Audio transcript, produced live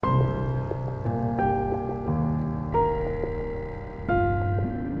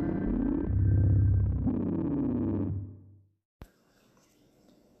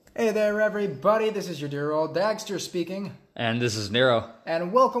Hey there, everybody. This is your dear old Dagster speaking. And this is Nero.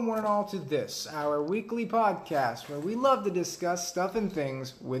 And welcome one and all to this, our weekly podcast, where we love to discuss stuff and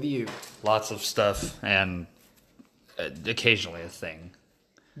things with you. Lots of stuff and occasionally a thing.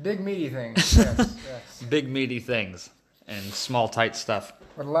 Big meaty things, yes. Big meaty things and small tight stuff.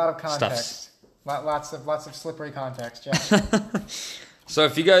 With a lot of context. Lots of slippery context, yeah. So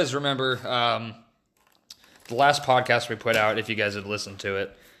if you guys remember, the last podcast we put out, if you guys had listened to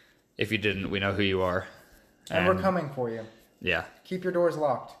it, if you didn't, we know who you are. And we're coming for you. Yeah. Keep your doors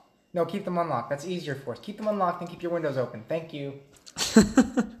locked. No, keep them unlocked. That's easier for us. Keep them unlocked and keep your windows open. Thank you.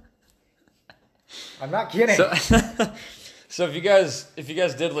 I'm not kidding. So if you guys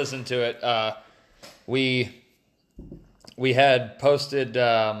did listen to it, we had posted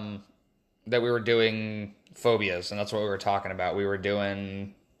that we were doing phobias, and that's what we were talking about. We were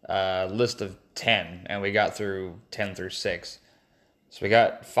doing a list of 10, and we got through 10 through 6. So we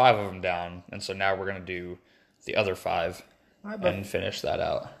got 5 of them down, and so now we're going to do the other 5 and finish that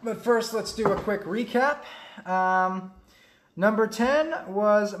out. But first, let's do a quick recap. Number 10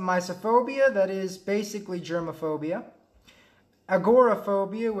 was mysophobia, that is basically germophobia.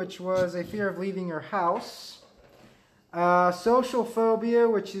 Agoraphobia, which was a fear of leaving your house. Social phobia,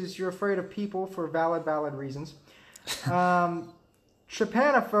 which is you're afraid of people for valid reasons.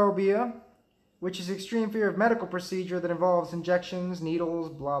 Trypanophobia, which is extreme fear of medical procedure that involves injections, needles,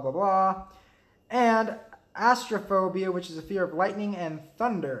 blah, blah, blah. And astrophobia, which is a fear of lightning and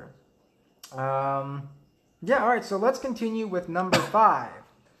thunder. All right, so let's continue with number 5,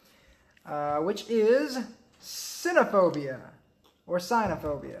 which is cynophobia, or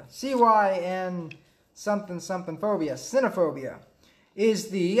cynophobia. C-Y-N something phobia. Cynophobia is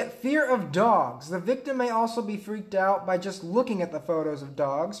the fear of dogs. The victim may also be freaked out by just looking at the photos of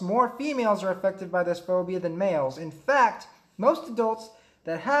dogs. More females are affected by this phobia than males. In fact, most adults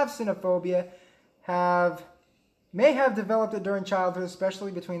that have cynophobia may have developed it during childhood,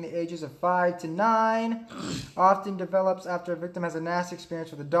 especially between the ages of 5 to 9. Often develops after a victim has a nasty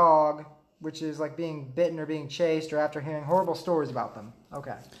experience with a dog, which is like being bitten or being chased, or after hearing horrible stories about them.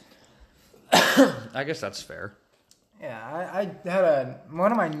 Okay. I guess that's fair. Yeah, I had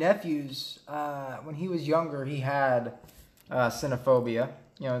one of my nephews, when he was younger, he had cynophobia,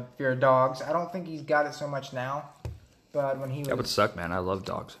 fear of dogs. I don't think he's got it so much now, but when he was... That would suck, man. I love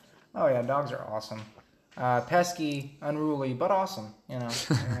dogs. Oh, yeah, dogs are awesome. Pesky, unruly, but awesome,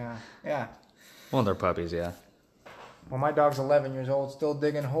 yeah. Well, they're puppies, yeah. Well, my dog's 11 years old, still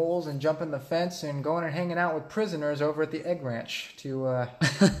digging holes and jumping the fence and going and hanging out with prisoners over at the egg ranch to...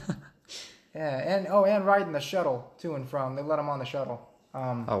 Yeah, and riding the shuttle to and from. They let him on the shuttle.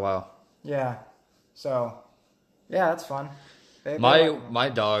 Oh, wow. Yeah. So, yeah, that's fun. My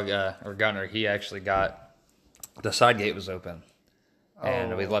dog, or Gunner, he actually got... The side gate was open.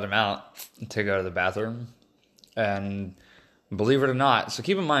 And we let him out to go to the bathroom. And believe it or not, so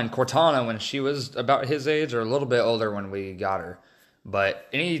keep in mind, Cortana, when she was about his age, or a little bit older when we got her. But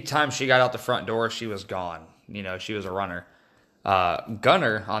anytime she got out the front door, she was gone. She was a runner.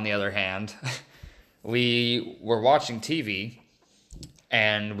 Gunner, on the other hand, we were watching TV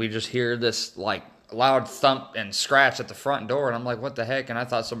and we just hear this like loud thump and scratch at the front door, and I'm like, what the heck? And I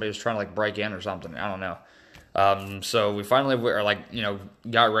thought somebody was trying to like break in or something. I don't know. So we finally were like,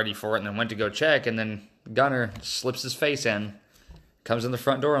 got ready for it and then went to go check, and then Gunner slips his face in, comes in the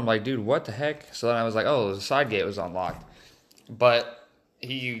front door. I'm like, dude, what the heck? So then I was like, oh, the side gate was unlocked. But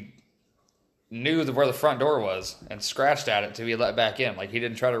he knew where the front door was and scratched at it to be let back in. Like, he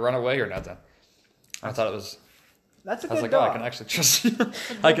didn't try to run away or nothing. I thought it was... That's a good I was like, dog. Oh, I can actually trust you.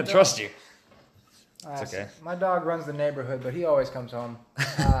 I can trust you. It's okay. My dog runs the neighborhood, but he always comes home,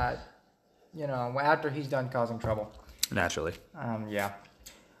 after he's done causing trouble. Naturally. Yeah.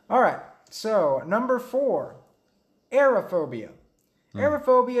 All right. So, number 4, aerophobia.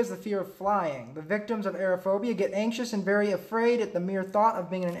 Aerophobia is the fear of flying. The victims of aerophobia get anxious and very afraid at the mere thought of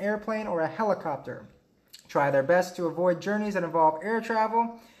being in an airplane or a helicopter. Try their best to avoid journeys that involve air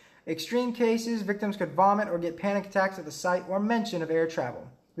travel. Extreme cases, victims could vomit or get panic attacks at the sight or mention of air travel.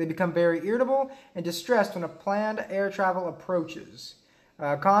 They become very irritable and distressed when a planned air travel approaches.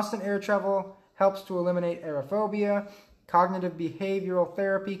 Constant air travel helps to eliminate aerophobia. Cognitive behavioral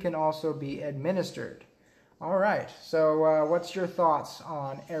therapy can also be administered. All right, so what's your thoughts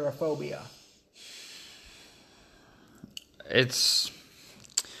on aerophobia? It's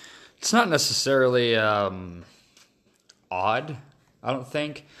not necessarily odd, I don't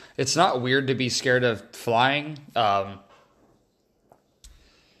think. It's not weird to be scared of flying.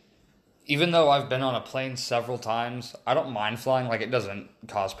 Even though I've been on a plane several times, I don't mind flying. Like, it doesn't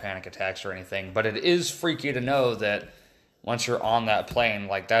cause panic attacks or anything, but it is freaky to know that once you're on that plane,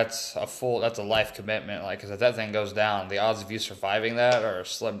 like that's a life commitment. Like, because if that thing goes down, the odds of you surviving that are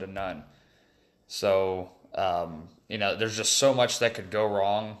slim to none. So, there's just so much that could go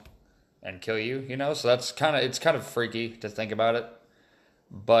wrong and kill you, so it's kind of freaky to think about it.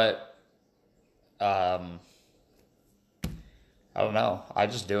 But, I don't know. I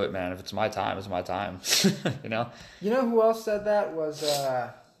just do it, man. If it's my time, it's my time, You know who else said that was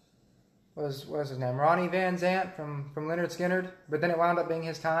his name? Ronnie Van Zant from Leonard Skinner, but then it wound up being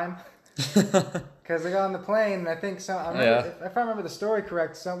his time. Because they got on the plane, and I think if I remember the story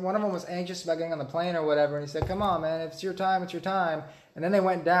correct, one of them was anxious about getting on the plane or whatever, and he said, "Come on, man, if it's your time, it's your time." And then they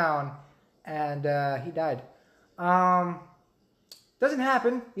went down, and he died. Doesn't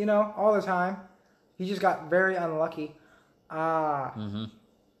happen, all the time. He just got very unlucky. But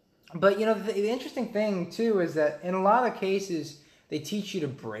the interesting thing too is that in a lot of cases they teach you to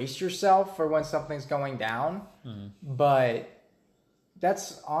brace yourself for when something's going down. But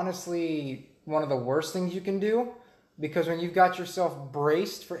that's honestly one of the worst things you can do, because when you've got yourself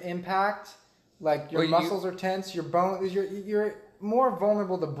braced for impact, like your muscles are tense, your bones, you're more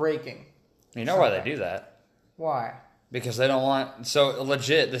vulnerable to breaking. You know why they do that? Why? Because they don't want. So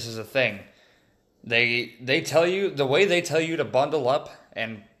legit, this is a thing. They tell you, the way they tell you to bundle up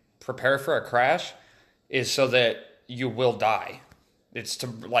and prepare for a crash is so that you will die. It's to,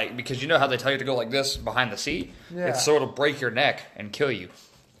 like, because you know how they tell you to go like this behind the seat? Yeah. It's so it'll break your neck and kill you.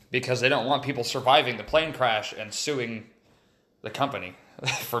 Because they don't want people surviving the plane crash and suing the company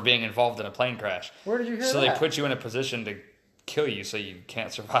for being involved in a plane crash. Where did you hear that? So they put you in a position to kill you so you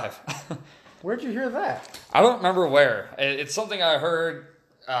can't survive. Where did you hear that? I don't remember where. It's something I heard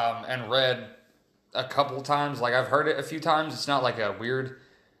and read a couple times. Like, I've heard it a few times. It's not like a weird...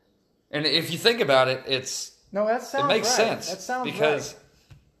 And if you think about it, No, that sounds it makes right. sense. That sounds because right.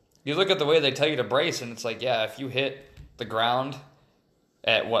 You look at the way they tell you to brace, and it's like, yeah, if you hit the ground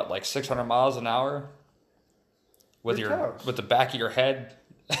at like 600 miles an hour with with the back of your head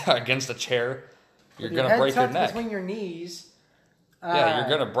against a chair, you're going to break your neck. Between your knees. Yeah, you're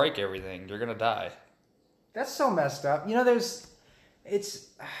going to break everything. You're going to die. That's so messed up. There's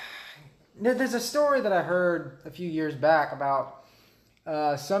a story that I heard a few years back about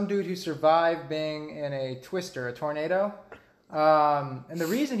some dude who survived being in a tornado. And the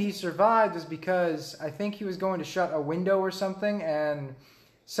reason he survived was because I think he was going to shut a window or something, and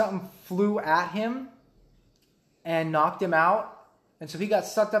something flew at him and knocked him out. And so he got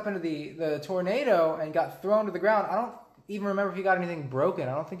sucked up into the tornado and got thrown to the ground. I don't even remember if he got anything broken.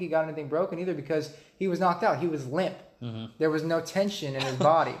 I don't think he got anything broken either, because he was knocked out. He was limp. Mm-hmm. There was no tension in his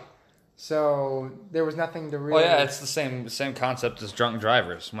body. So there was nothing to really... Well, yeah, it's the same concept as drunk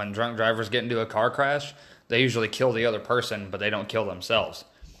drivers. When drunk drivers get into a car crash, they usually kill the other person, but they don't kill themselves.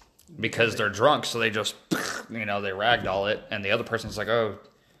 Because they're drunk, so they just, they ragdoll it, and the other person's like,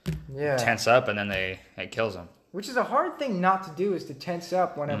 tense up, and then it kills them. Which is a hard thing not to do, is to tense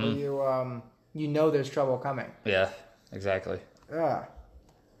up whenever you know there's trouble coming. Yeah, exactly. All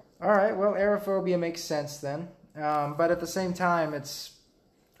right, well, aerophobia makes sense then. But at the same time,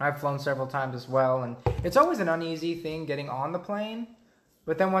 I've flown several times as well, and it's always an uneasy thing getting on the plane.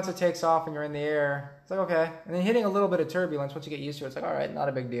 But then once it takes off and you're in the air, it's like, okay. And then hitting a little bit of turbulence, once you get used to it, it's like, all right, not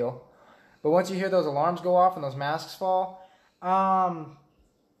a big deal. But once you hear those alarms go off and those masks fall,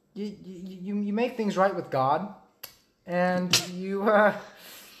 you make things right with God, and you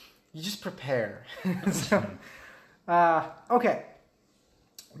just prepare. Okay.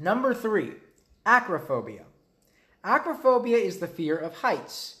 Number 3, acrophobia. Acrophobia is the fear of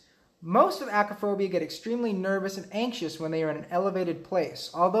heights. Most of acrophobia get extremely nervous and anxious when they are in an elevated place.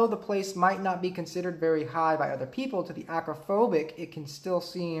 Although the place might not be considered very high by other people, to the acrophobic, it can still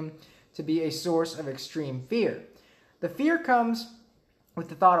seem to be a source of extreme fear. The fear comes with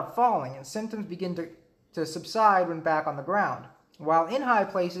the thought of falling, and symptoms begin to subside when back on the ground. While in high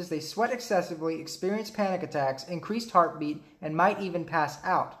places, they sweat excessively, experience panic attacks, increased heartbeat, and might even pass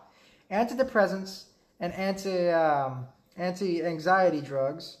out. Antidepressants and anti-anxiety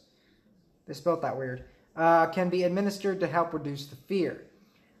drugs, they spelled that weird, can be administered to help reduce the fear.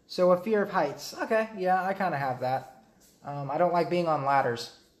 So a fear of heights. Okay, yeah, I kind of have that. I don't like being on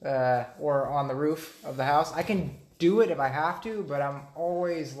ladders or on the roof of the house. I can do it if I have to, but I'm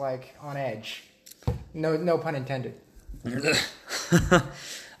always like on edge. No pun intended.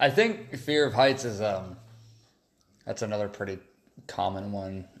 I think fear of heights is that's another pretty common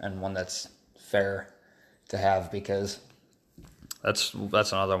one, and one that's fair to have, because that's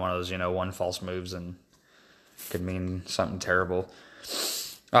another one of those, one false moves and could mean something terrible.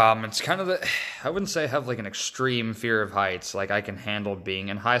 It's kind of I wouldn't say I have like an extreme fear of heights. Like, I can handle being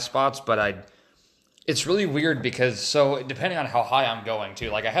in high spots, but It's really weird because, so depending on how high I'm going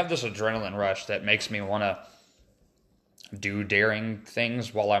to, like I have this adrenaline rush that makes me want to do daring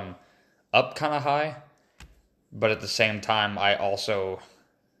things while I'm up kind of high. But at the same time, I also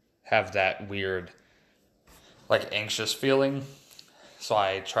have that weird, like anxious feeling. So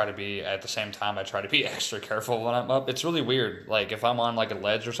I try to be, at the same time, I try to be extra careful when I'm up. It's really weird. Like if I'm on like a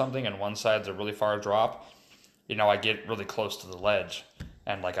ledge or something and one side's a really far drop, I get really close to the ledge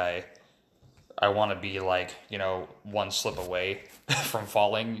and like I want to be like, one slip away from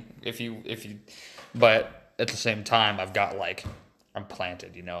falling but at the same time, I've got like, I'm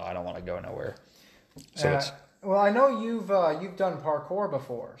planted, I don't want to go nowhere. So it's. Well, I know you've done parkour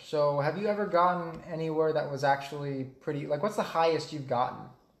before. So have you ever gotten anywhere that was actually pretty, like what's the highest you've gotten?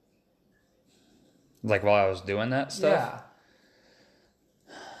 Like while I was doing that stuff?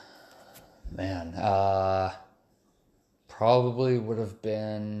 Yeah. Man, probably would have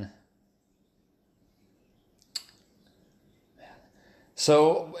been.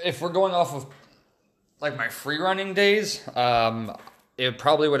 So if we're going off of like my free running days, it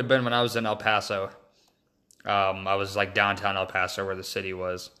probably would have been when I was in El Paso. I was like downtown El Paso where the city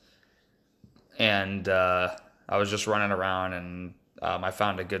was. And I was just running around and I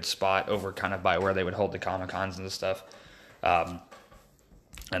found a good spot over kind of by where they would hold the Comic-Cons and stuff.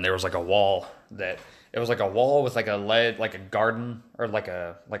 And there was like a wall it was like a wall with like a ledge, like a garden or like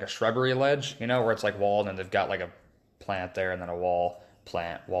a shrubbery ledge, where it's like walled and they've got like a plant there and then a wall,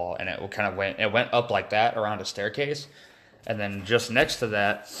 plant, wall. And it kind of went up like that around a staircase. And then just next to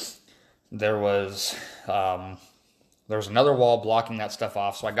that, there was another wall blocking that stuff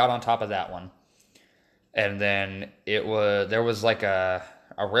off. So I got on top of that one. And then there was like a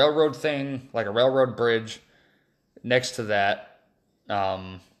railroad thing, like a railroad bridge next to that.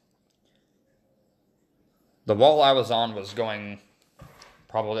 The wall I was on was going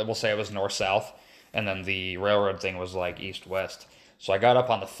probably, we'll say it was north-south. And then the railroad thing was like east-west. So I got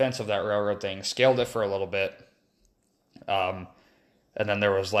up on the fence of that railroad thing, scaled it for a little bit. And then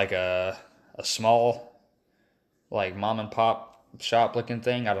there was like a small, like mom and pop shop looking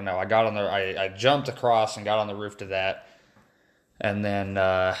thing. I don't know. I got on there. I jumped across and got on the roof to that. And then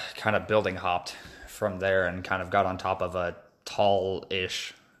kind of building hopped from there and kind of got on top of a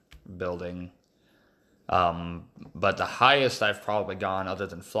tall-ish building. But the highest I've probably gone, other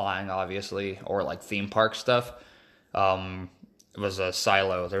than flying, obviously, or like theme park stuff, was a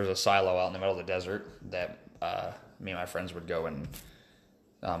silo. There was a silo out in the middle of the desert that me and my friends would go and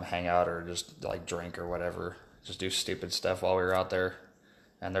hang out or just like drink or whatever, just do stupid stuff while we were out there.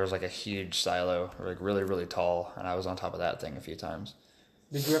 And there was like a huge silo, like really, really tall, and I was on top of that thing a few times.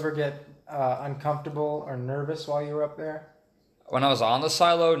 Did you ever get uncomfortable or nervous while you were up there? When I was on the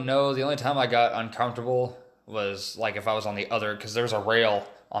silo, no. The only time I got uncomfortable was like if I was on the other, because there's a rail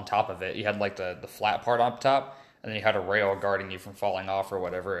on top of it. You had like the flat part on top, and then you had a rail guarding you from falling off or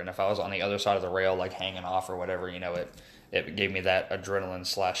whatever. And if I was on the other side of the rail, like hanging off or whatever, it gave me that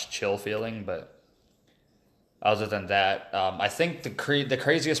adrenaline / chill feeling. But other than that, I think the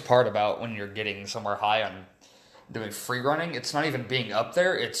craziest part about when you're getting somewhere high on doing free running, it's not even being up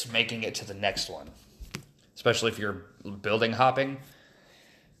there, it's making it to the next one. Especially if you're building hopping,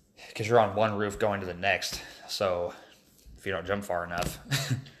 because you're on one roof going to the next. So if you don't jump far enough,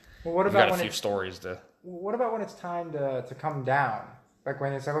 well, what you've about got a few stories to... What about when it's time to come down? Like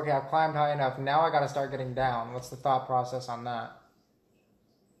when it's like, okay, I've climbed high enough, now I got to start getting down. What's the thought process on that?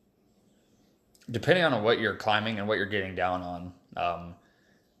 Depending on what you're climbing and what you're getting down on,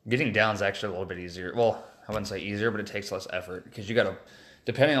 getting down is actually a little bit easier. Well, I wouldn't say easier, but it takes less effort because you got to,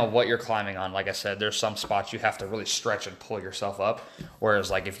 depending on what you're climbing on, like I said, there's some spots you have to really stretch and pull yourself up.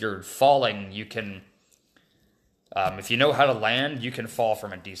 Whereas like if you're falling, you can, if you know how to land, you can fall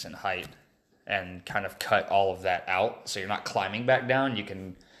from a decent height and kind of cut all of that out. So you're not climbing back down. You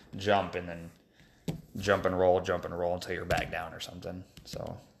can jump and then jump and roll until you're back down or something.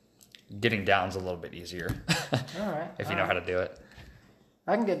 So getting down's a little bit easier. All right. If you know how to do it.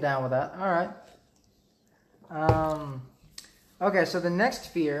 I can get down with that. All right. Okay, so the next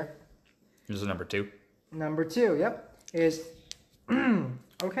fear. This is number 2. Number 2, yep, is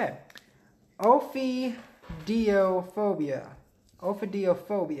okay. Ophidiophobia.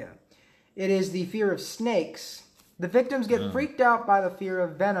 Ophidiophobia. It is the fear of snakes. The victims get freaked out by the fear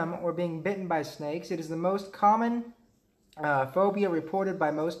of venom or being bitten by snakes. It is the most common phobia reported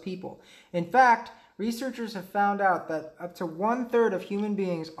by most people. In fact, researchers have found out that up to 1/3 of human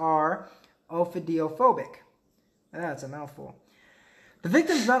beings are ophidiophobic. That's a mouthful. The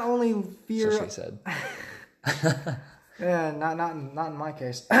victims not only fear... So she said. Yeah, not in my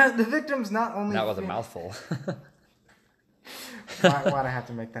case. The victims not only... Not with a mouthful. Why'd I have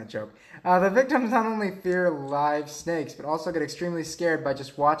to make that joke? The victims not only fear live snakes, but also get extremely scared by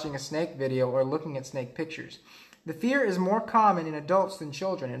just watching a snake video or looking at snake pictures. The fear is more common in adults than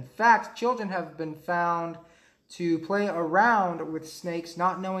children. In fact, children have been found to play around with snakes,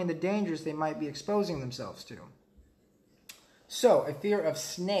 not knowing the dangers they might be exposing themselves to. So, a fear of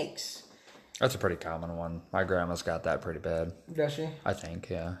snakes. That's a pretty common one. My grandma's got that pretty bad. Does she? I think,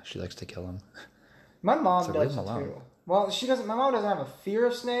 yeah. She likes to kill them. My mom So does leave 'em alone. too. Well, she doesn't. My mom doesn't have a fear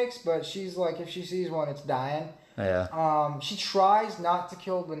of snakes, but she's like, if she sees one, it's dying. Yeah. She tries not to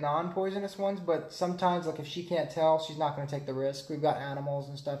kill the non-poisonous ones, but sometimes, like if she can't tell, she's not going to take the risk. We've got animals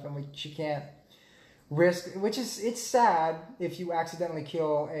and stuff, and she can't risk. Which is, it's sad if you accidentally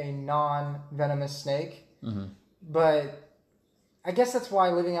kill a non-venomous snake. Mm-hmm. But I guess that's why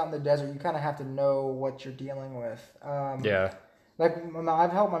living out in the desert, you kind of have to know what you're dealing with. Yeah. Like,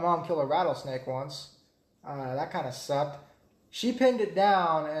 I've helped my mom kill a rattlesnake once. That kind of sucked. She pinned it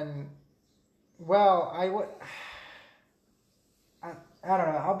down, and, well, I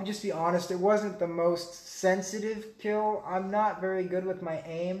don't know. I'll just be honest. It wasn't the most sensitive kill. I'm not very good with my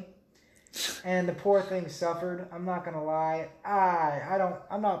aim. And the poor thing suffered. I'm not going to lie.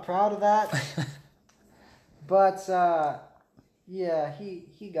 I'm not proud of that. But, yeah,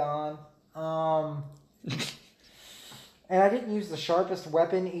 he gone. And I didn't use the sharpest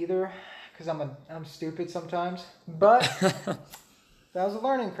weapon either, because I'm stupid sometimes. But that was a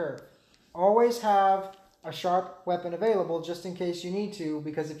learning curve. Always have a sharp weapon available just in case you need to,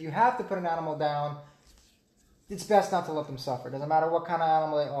 because if you have to put an animal down, it's best not to let them suffer. Doesn't matter what kind of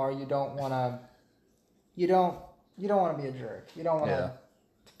animal they are. You don't want to be a jerk. You don't want to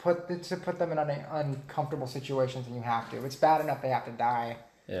put them in uncomfortable situations, and you have to. It's bad enough they have to die.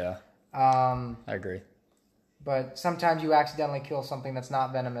 Yeah. I agree. But sometimes you accidentally kill something that's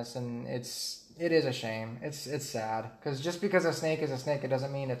not venomous, and it is a shame. It's sad, because just because a snake is a snake, it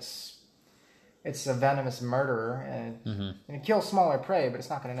doesn't mean it's a venomous murderer. And it kills smaller prey, but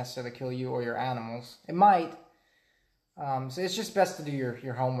it's not going to necessarily kill you or your animals. It might. So it's just best to do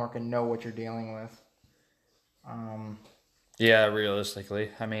your homework and know what you're dealing with. Yeah,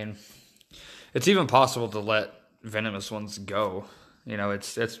 realistically. I mean, it's even possible to let venomous ones go. You know,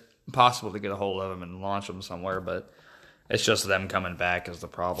 it's possible to get a hold of them and launch them somewhere, but it's just them coming back is the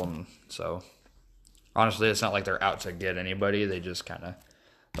problem. So, honestly, it's not like they're out to get anybody. They just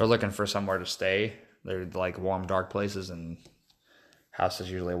they're looking for somewhere to stay. They're like warm, dark places, and house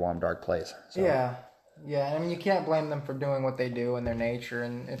is usually a warm, dark place. So. Yeah. I mean, you can't blame them for doing what they do in their nature,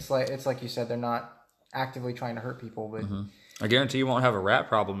 and it's like you said, they're not actively trying to hurt people. But I guarantee you won't have a rat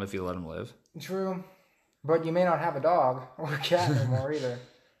problem if you let them live. True, but you may not have a dog or a cat anymore either.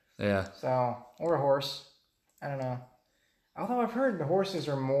 Yeah. So, or a horse. I don't know. Although I've heard the horses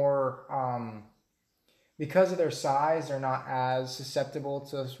are more, because of their size, they're not as susceptible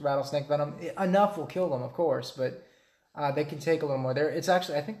to rattlesnake venom. Enough will kill them, of course, but they can take a little more. It's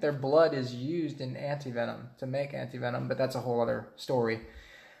actually, I think their blood is used in antivenom, to make antivenom, but that's a whole other story.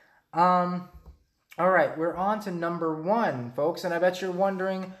 All right, we're on to number 1, folks, and I bet you're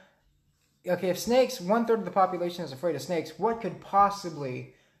wondering, okay, if snakes, 1/3 of the population is afraid of snakes, what could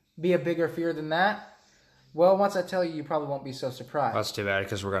possibly be a bigger fear than that? Well, once I tell you, you probably won't be so surprised. That's too bad,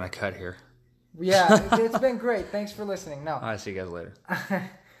 because we're going to cut here. Yeah, it's been great. Thanks for listening. No. I'll see you guys later.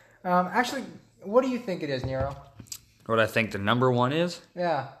 Actually, what do you think it is, Nero? What I think the number 1 is?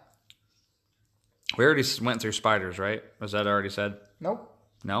 Yeah. We already went through spiders, right? Was that already said? Nope.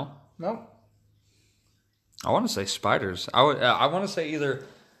 No? Nope. I want to say spiders. I want to say either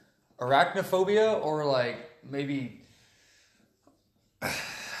arachnophobia or like maybe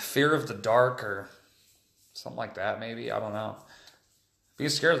fear of the dark or something like that. Maybe, I don't know. Being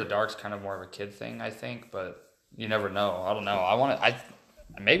scared of the dark's kind of more of a kid thing, I think, but you never know. I don't know.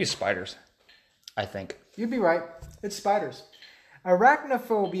 Maybe spiders. I think You'd be right. It's spiders.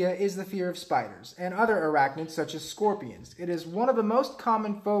 Arachnophobia is the fear of spiders and other arachnids such as scorpions. It is one of the most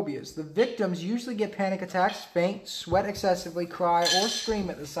common phobias. The victims usually get panic attacks, faint, sweat excessively, cry, or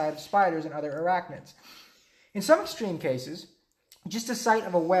scream at the sight of spiders and other arachnids. In some extreme cases, just a sight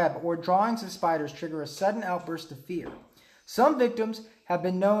of a web or drawings of spiders trigger a sudden outburst of fear. Some victims have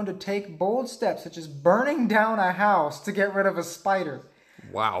been known to take bold steps such as burning down a house to get rid of a spider.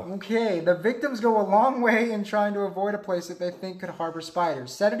 Wow. Okay, the victims go a long way in trying to avoid a place that they think could harbor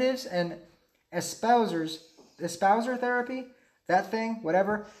spiders. Sedatives and espousers therapy, that thing,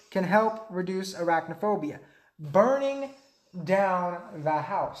 whatever, can help reduce arachnophobia. Burning down the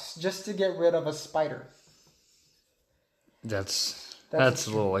house just to get rid of a spider. That's a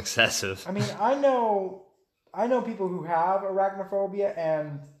little excessive. I mean, I know people who have arachnophobia,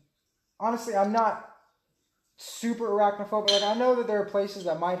 and honestly, I'm not super arachnophobic. Like, I know that there are places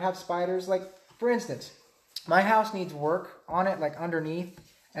that might have spiders. Like, for instance, my house needs work on it, like underneath,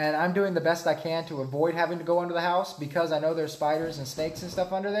 and I'm doing the best I can to avoid having to go under the house because I know there's spiders and snakes and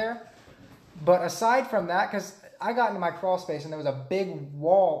stuff under there. But aside from that, because I got into my crawl space and there was a big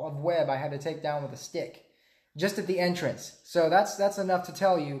wall of web I had to take down with a stick just at the entrance. So that's enough to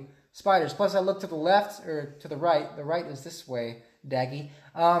tell you spiders. Plus, I looked to the left or to the right. The right is this way, daggy.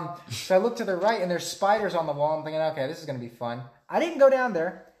 So I looked to the right and there's spiders on the wall. I'm thinking, okay, this is going to be fun. I didn't go down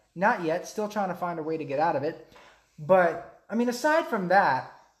there. Not yet. Still trying to find a way to get out of it. But, I mean, aside from that,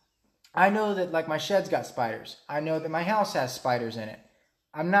 I know that, like, my shed's got spiders. I know that my house has spiders in it.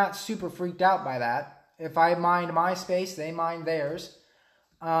 I'm not super freaked out by that. If I mind my space, they mind theirs.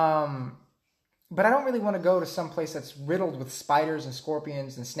 But I don't really want to go to some place that's riddled with spiders and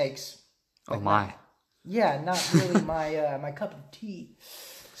scorpions and snakes. Oh, my. Yeah, not really my cup of tea,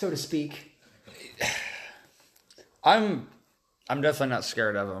 so to speak. I'm definitely not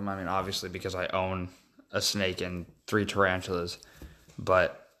scared of them. I mean, obviously, because I own a snake and 3 tarantulas.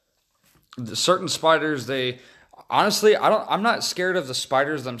 But certain spiders, honestly, I'm not scared of the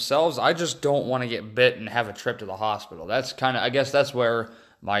spiders themselves. I just don't want to get bit and have a trip to the hospital. That's I guess that's where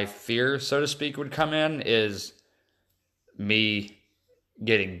my fear, so to speak, would come in, is me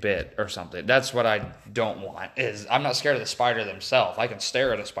getting bit or something. That's what I don't want. I'm not scared of the spider themselves. I can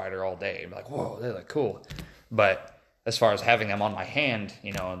stare at a spider all day and be like, whoa, they look cool. But as far as having them on my hand,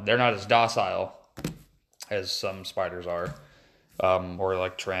 they're not as docile as some spiders are, or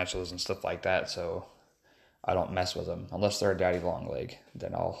like tarantulas and stuff like that. So I don't mess with them unless they're a daddy long leg.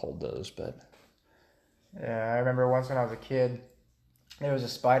 Then I'll hold those. But yeah, I remember once when I was a kid, there was a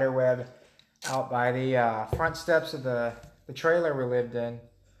spider web out by the front steps of the trailer we lived in,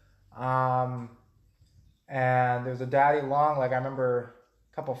 and there was a daddy long leg. I remember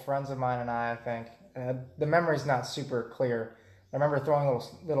a couple friends of mine and I think. The memory's not super clear. I remember throwing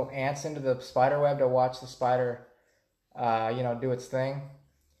little ants into the spider web to watch the spider, do its thing.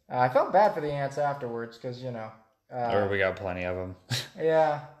 I felt bad for the ants afterwards because, we got plenty of them.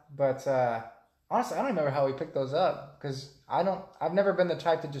 Yeah, but honestly, I don't remember how we picked those up because I've never been the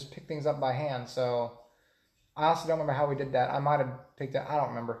type to just pick things up by hand. So I honestly don't remember how we did that. I might have picked it. I don't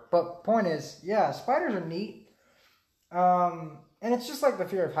remember. But point is, yeah, spiders are neat. And it's just like the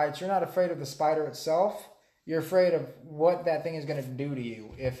fear of heights. You're not afraid of the spider itself. You're afraid of what that thing is going to do to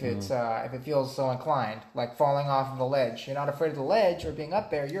you if if it feels so inclined, like falling off of a ledge. You're not afraid of the ledge or being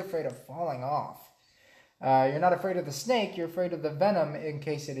up there. You're afraid of falling off. You're not afraid of the snake. You're afraid of the venom in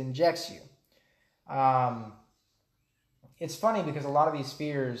case it injects you. It's funny because a lot of these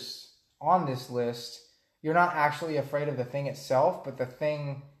fears on this list, you're not actually afraid of the thing itself, but the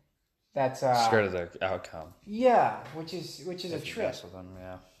thing that's scared of the outcome. Yeah, which is a trip. Mess with them,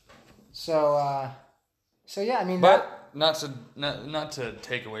 yeah. So yeah, I mean, but not to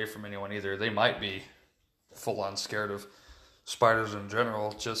take away from anyone either. They might be full on scared of spiders in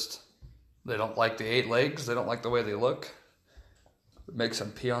general. Just they don't like the 8 legs. They don't like the way they look. It makes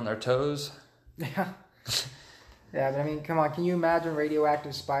them pee on their toes. Yeah. Yeah, but I mean, come on. Can you imagine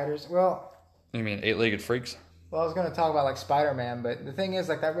radioactive spiders? Well, you mean 8-legged freaks? Well, I was going to talk about like Spider-Man, but the thing is,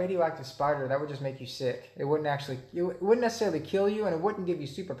 like that radioactive spider, that would just make you sick. It wouldn't necessarily kill you, and it wouldn't give you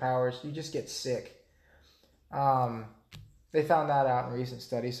superpowers. You just get sick. They found that out in recent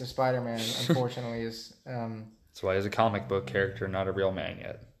studies. So Spider-Man, unfortunately, is. That's why he's a comic book character, not a real man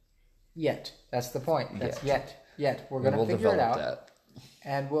yet. Yet, that's the point. That's yet. We're going to figure it out,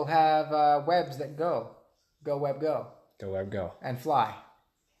 and we'll have webs that go web, go web, go, and fly.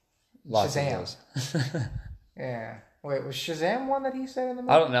 Lots Shazam. of those. Yeah. Wait, was Shazam one that he said in the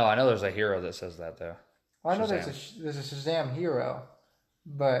movie? I don't know. I know there's a hero that says that, though. Well, I know there's a Shazam hero,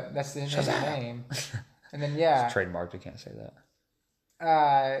 but that's the name. And then, yeah. It's trademarked. You can't say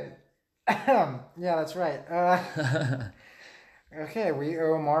that. Yeah, that's right. Okay, we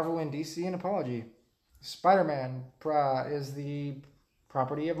owe Marvel and DC an apology. Spider-Man is the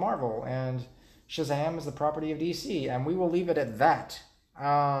property of Marvel, and Shazam is the property of DC, and we will leave it at that.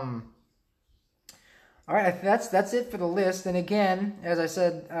 All right, that's it for the list. And again, as I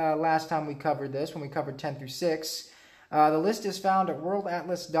said last time we covered this, when we covered 10 through 6, the list is found at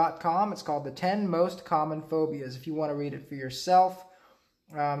worldatlas.com. It's called the 10 Most Common Phobias, if you want to read it for yourself.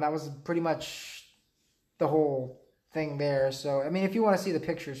 That was pretty much the whole thing there. So, I mean, if you want to see the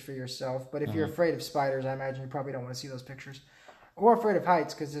pictures for yourself, but if you're afraid of spiders, I imagine you probably don't want to see those pictures. Or afraid of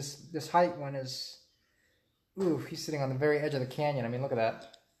heights, because this height one is... Ooh, he's sitting on the very edge of the canyon. I mean, look at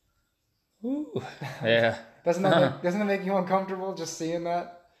that. Ooh, yeah. Doesn't it make you uncomfortable just seeing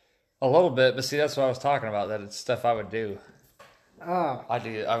that? A little bit, but see, that's what I was talking about. That it's stuff I would do. Oh.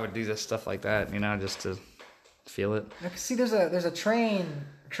 I would do this stuff like that, just to feel it. Look, see, there's a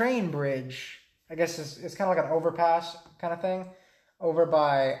train bridge. I guess it's kind of like an overpass kind of thing over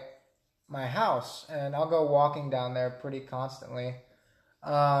by my house, and I'll go walking down there pretty constantly.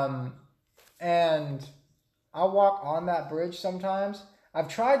 And I'll walk on that bridge sometimes. I've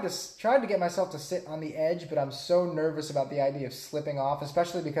tried to get myself to sit on the edge, but I'm so nervous about the idea of slipping off,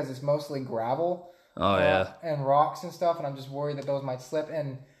 especially because it's mostly gravel. Oh yeah. And rocks and stuff, and I'm just worried that those might slip.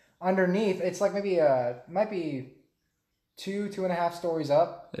 And underneath, it's like maybe might be 2.5 stories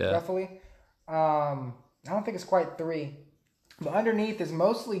up, roughly. I don't think it's quite 3, but underneath is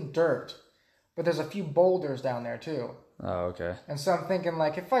mostly dirt, but there's a few boulders down there too. Oh, okay. And so I'm thinking,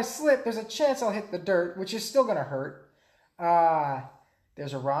 like, if I slip, there's a chance I'll hit the dirt, which is still gonna hurt.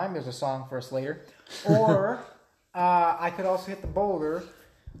 There's a rhyme, there's a song for us later. Or I could also hit the boulder.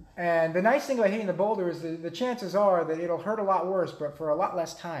 And the nice thing about hitting the boulder is the chances are that it'll hurt a lot worse, but for a lot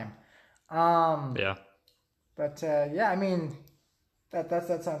less time. Yeah. But yeah, I mean,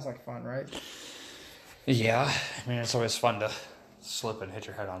 that sounds like fun, right? Yeah. I mean, it's always fun to slip and hit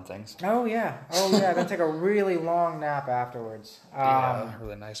your head on things. Oh yeah. Then take a really long nap afterwards. Yeah,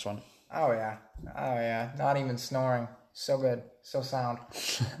 really nice one. Oh yeah. Not even snoring. So good. So sound.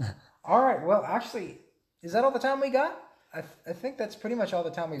 All right. Well, actually, is that all the time we got? I think that's pretty much all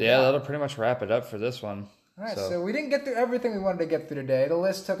the time we got. Yeah, that'll pretty much wrap it up for this one. All right. So we didn't get through everything we wanted to get through today. The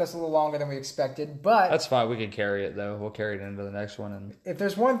list took us a little longer than we expected, but that's fine. We can carry it though. We'll carry it into the next one. And if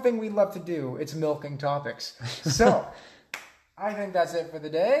there's one thing we love to do, it's milking topics. So I think that's it for the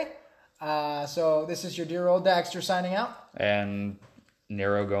day. So this is your dear old Daxter signing out. And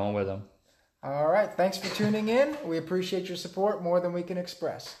Nero going with him. All right. Thanks for tuning in. We appreciate your support more than we can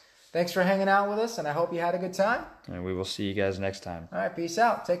express. Thanks for hanging out with us, and I hope you had a good time. And we will see you guys next time. All right. Peace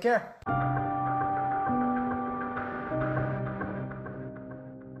out. Take care.